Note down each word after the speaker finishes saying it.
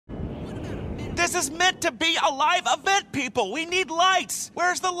This is meant to be a live event, people. We need lights.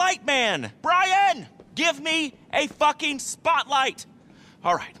 Where's the light man? Brian, give me a fucking spotlight.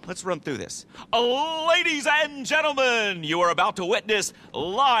 All right, let's run through this. Ladies and gentlemen, you are about to witness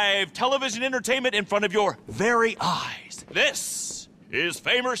live television entertainment in front of your very eyes. This is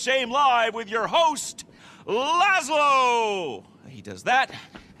Fame or Shame Live with your host, Laszlo. He does that,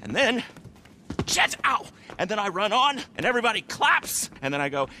 and then, shit, ow! And then I run on, and everybody claps, and then I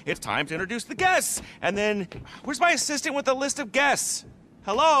go, it's time to introduce the guests. And then, where's my assistant with the list of guests?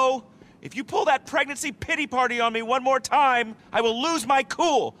 Hello? If you pull that pregnancy pity party on me one more time, I will lose my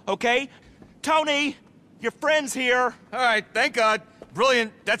cool, okay? Tony, your friend's here. All right, thank God.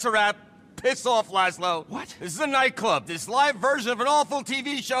 Brilliant, that's a wrap. Piss off, Laszlo. What? This is a nightclub. This live version of an awful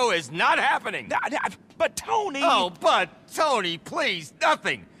TV show is not happening. But Tony... Oh, but Tony, please,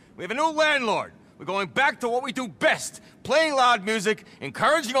 nothing. We have a new landlord. We're going back to what we do best. Playing loud music,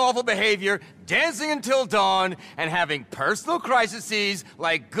 encouraging awful behavior, dancing until dawn, and having personal crises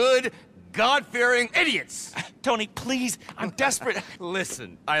like good, God-fearing idiots. Tony, please, I'm desperate.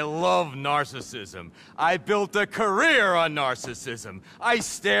 Listen, I love narcissism. I built a career on narcissism. I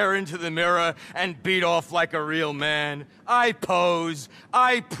stare into the mirror and beat off like a real man. I pose,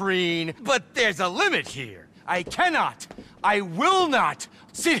 I preen, but there's a limit here. I cannot, I will not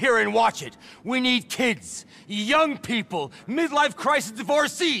sit here and watch it. We need kids, young people, midlife crisis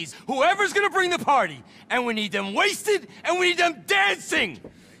divorcees, whoever's gonna bring the party. And we need them wasted, and we need them dancing.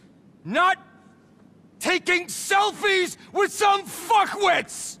 Not taking selfies with some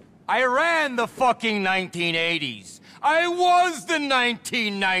fuckwits! I ran the fucking 1980s. I was the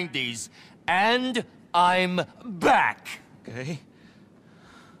 1990s. And I'm back. Okay.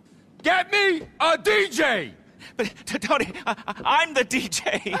 Get me a DJ! But, Tony, I'm the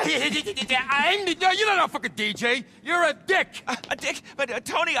DJ. No, you're not a fucking DJ. You're a dick. A dick? But,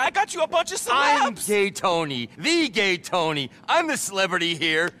 Tony, I got you a bunch of celebs. I'm Gay Tony, the Gay Tony. I'm the celebrity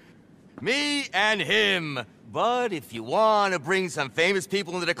here. Me and him. But if you want to bring some famous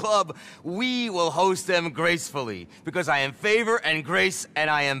people into the club, we will host them gracefully. Because I am favor and grace, and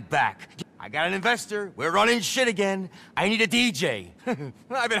I am back. I got an investor. We're running shit again. I need a DJ.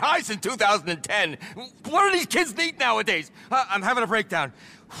 I've been high since 2010. What do these kids need nowadays? I'm having a breakdown.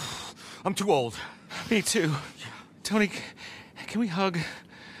 I'm too old. Me too. Tony, can we hug?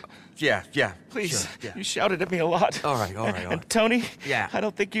 Yeah. Please. Sure, yeah. You shouted at me a lot. All right. And Tony? Yeah. I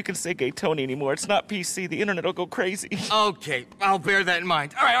don't think you can say Gay Tony anymore. It's not PC. The internet will go crazy. Okay, I'll bear that in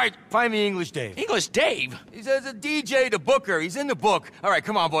mind. All right. Find me English Dave. English Dave? He's a DJ, the booker. He's in the book. All right,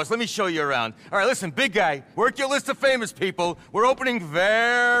 come on, boss. Let me show you around. All right, listen, big guy. Work your list of famous people. We're opening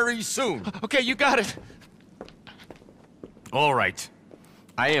very soon. Okay, you got it. All right.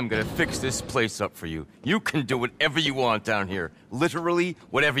 I am gonna fix this place up for you. You can do whatever you want down here. Literally,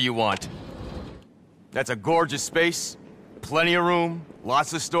 whatever you want. That's a gorgeous space. Plenty of room.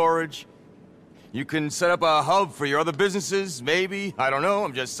 Lots of storage. You can set up a hub for your other businesses, maybe. I don't know.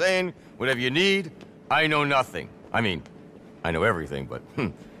 I'm just saying. Whatever you need. I know nothing. I mean, I know everything, but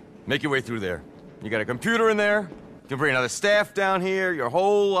make your way through there. You got a computer in there. You can bring another staff down here, your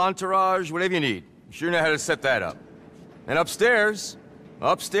whole entourage, whatever you need. You sure know how to set that up. And upstairs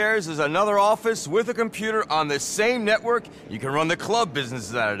is another office with a computer on the same network. You can run the club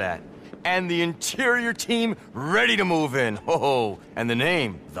businesses out of that. And the interior team ready to move in. Oh, and the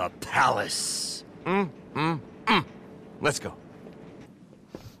name, the Palace. Let's go.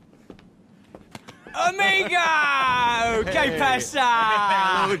 Amigo! Que pasa?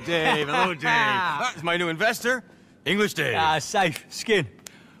 Hello, Dave. Hello, Dave. It's my new investor, English Dave. Safe skin.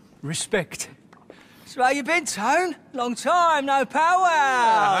 Respect. So how you been, Tone? Long time, no power.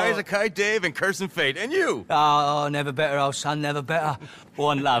 High as a kite, Dave, and cursing fate. And you? Oh, never better, old son, never better.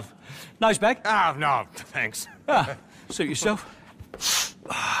 One love. Nose bag? Oh, no, thanks. Suit yourself.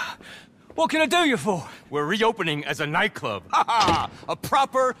 What can I do you for? We're reopening as a nightclub. A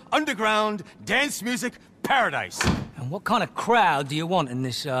proper underground dance music paradise. And what kind of crowd do you want in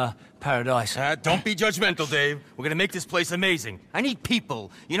this, paradise? Don't be judgmental, Dave. We're gonna make this place amazing. I need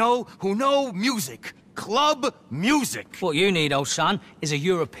people, you know, who know music. Club music. What you need, old son, is a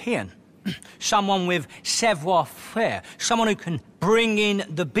European. Someone with savoir-faire. Someone who can bring in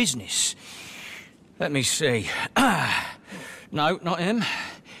the business. Let me see. No, not him.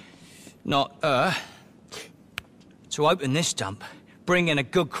 Not her. To open this dump, bring in a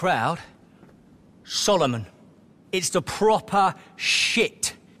good crowd. Solomon. It's the proper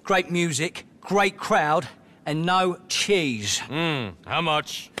shit. Great music, great crowd, and no cheese. How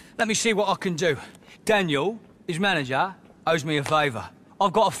much? Let me see what I can do. Daniel, his manager, owes me a favour.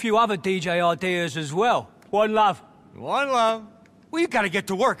 I've got a few other DJ ideas as well. One love. One love. Well, you gotta get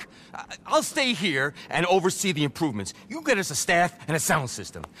to work. I'll stay here and oversee the improvements. You get us a staff and a sound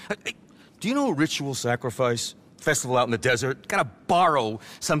system. Do you know ritual sacrifice? Festival out in the desert? Gotta borrow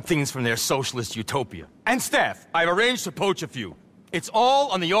some things from their socialist utopia. And staff, I've arranged to poach a few. It's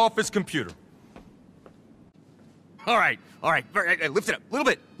all on the office computer. All right. Lift it up, a little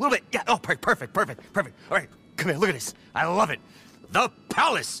bit. Yeah, oh, perfect. All right, come here, look at this. I love it. The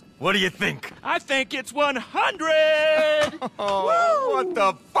Palace. What do you think? I think it's 100! Oh, what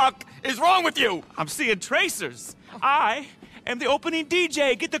the fuck is wrong with you? I'm seeing tracers. I am the opening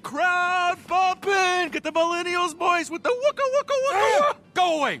DJ. Get the crowd bumping. Get the millennials boys with the wooka.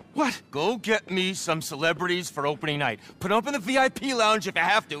 Go away. What? Go get me some celebrities for opening night. Put them up in the VIP lounge if you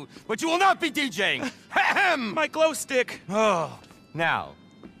have to, but you will not be DJing. Ahem. My glow stick. Oh, now,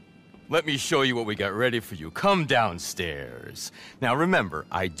 let me show you what we got ready for you. Come downstairs. Now remember,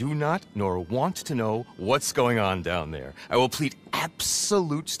 I do not nor want to know what's going on down there. I will plead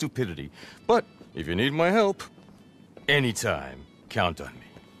absolute stupidity. But if you need my help, anytime, count on me.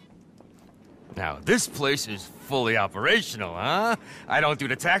 Now, this place is fully operational, huh? I don't do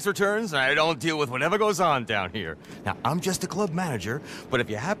the tax returns, and I don't deal with whatever goes on down here. Now, I'm just a club manager, but if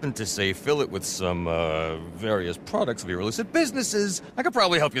you happen to, say, fill it with some, various products of your illicit businesses, I could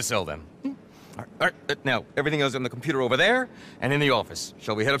probably help you sell them. All right, now, everything else on the computer over there, and in the office.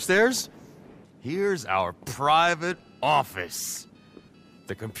 Shall we head upstairs? Here's our private office.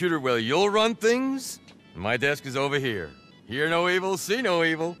 The computer where you'll run things, my desk is over here. Hear no evil, see no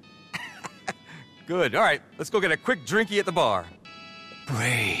evil. Good. All right, let's go get a quick drinky at the bar.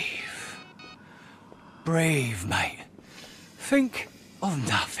 Brave, mate. Think of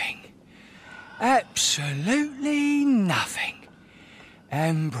nothing. Absolutely nothing.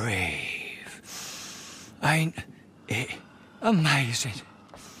 And brave. Ain't it amazing?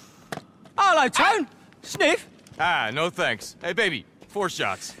 Hello, Tone. Sniff? No thanks. Hey, baby, 4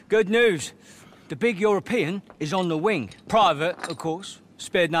 shots. Good news. The big European is on the wing. Private, of course.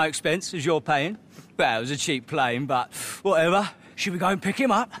 Spared no expense, as you're paying. Well, it was a cheap plane, but whatever. Should we go and pick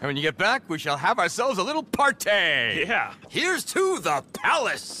him up? And when you get back, we shall have ourselves a little party. Yeah. Here's to the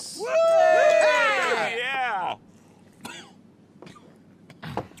Palace. Woo! Yeah.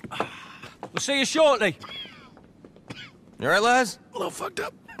 We'll see you shortly. You all right, lads? A little fucked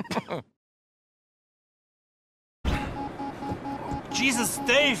up. Jesus,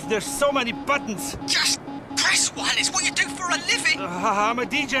 Dave, there's so many buttons. Just press one. It's what you do for a living. I'm a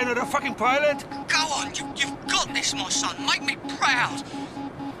DJ, not a fucking pilot. Go on, you've got this, my son. Make me proud.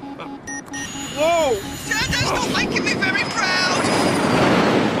 Whoa! That's not making me very proud.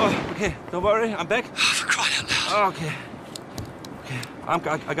 Oh, okay, don't worry, I'm back. Oh, for crying out loud. Okay. I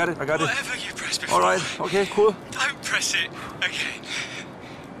got it. Whatever you press before. All right, okay, cool. Don't press it again.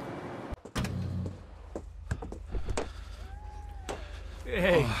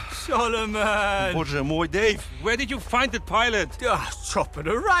 Hey, Solomon! Boże mój, Dave, where did you find the pilot? Top of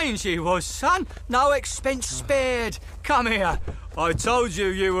the range he was, son. No expense spared. Come here. I told you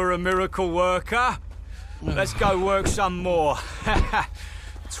you were a miracle worker. Let's go work some more.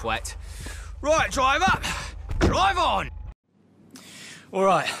 Twat. Right, driver. Drive on. All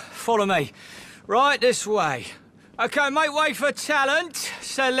right, follow me. Right this way. Okay, make way for talent.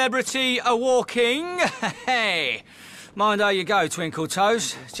 Celebrity a-walking. Hey. Mind how you go, Twinkle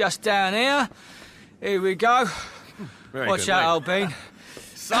Toes. Just down here. Here we go. Very Watch good, out, mate. old bean.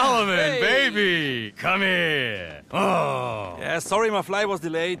 Solomon, Hey. baby, come here. Oh. Yeah, sorry, my flight was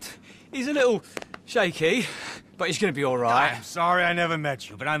delayed. He's a little shaky, but he's gonna be all right. I'm sorry I never met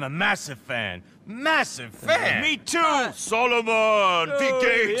you, but I'm a massive fan. Massive fan. Me too, Solomon. Oh, Wie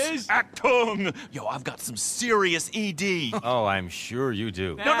he geht's? is. Achtung. Yo, I've got some serious ED. Oh, I'm sure you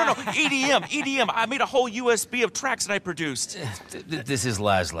do. No. EDM. I made a whole USB of tracks that I produced. This is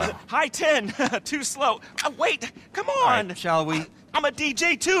Laszlo. High 10. Too slow. Wait, come on. All right, shall we? I'm a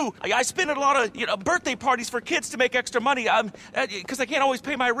DJ too. I spin at a lot of birthday parties for kids to make extra money. Because I can't always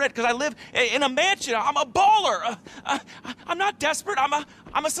pay my rent because I live in a mansion. I'm a baller. I'm not desperate.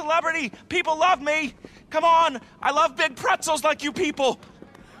 I'm a celebrity. People love me. Come on. I love big pretzels like you people.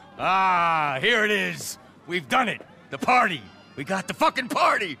 Ah, here it is. We've done it. The party. We got the fucking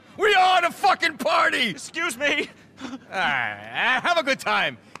party. We are the fucking party. Excuse me. All right, have a good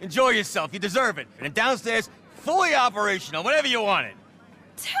time. Enjoy yourself. You deserve it. And downstairs, fully operational, whenever you want it.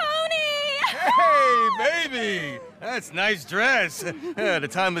 Tony! Hey, baby! That's nice dress. The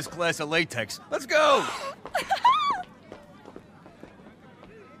timeless class of latex. Let's go!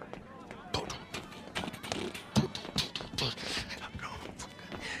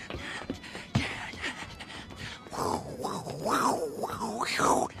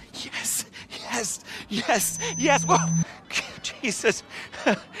 Yes. Whoa. Jesus.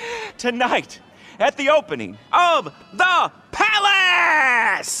 Tonight, at the opening of the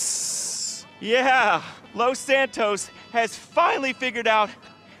Palace! Yeah, Los Santos has finally figured out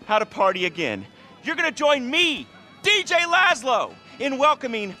how to party again. You're gonna join me, DJ Laszlo, in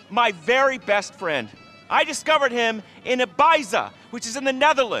welcoming my very best friend. I discovered him in Ibiza, which is in the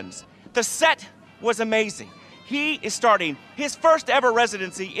Netherlands. The set was amazing. He is starting his first ever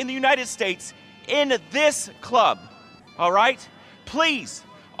residency in the United States in this club. All right? Please,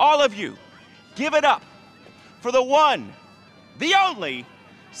 all of you, give it up for the one, the only,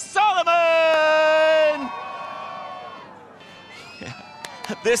 Solomon!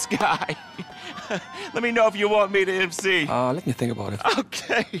 This guy. Let me know if you want me to MC. Let me think about it.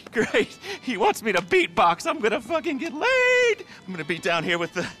 Okay, great. He wants me to beatbox. I'm gonna fucking get laid. I'm gonna be down here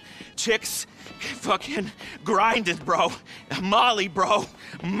with the chicks. Fucking grinding, bro. Molly, bro.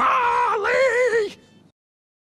 Molly!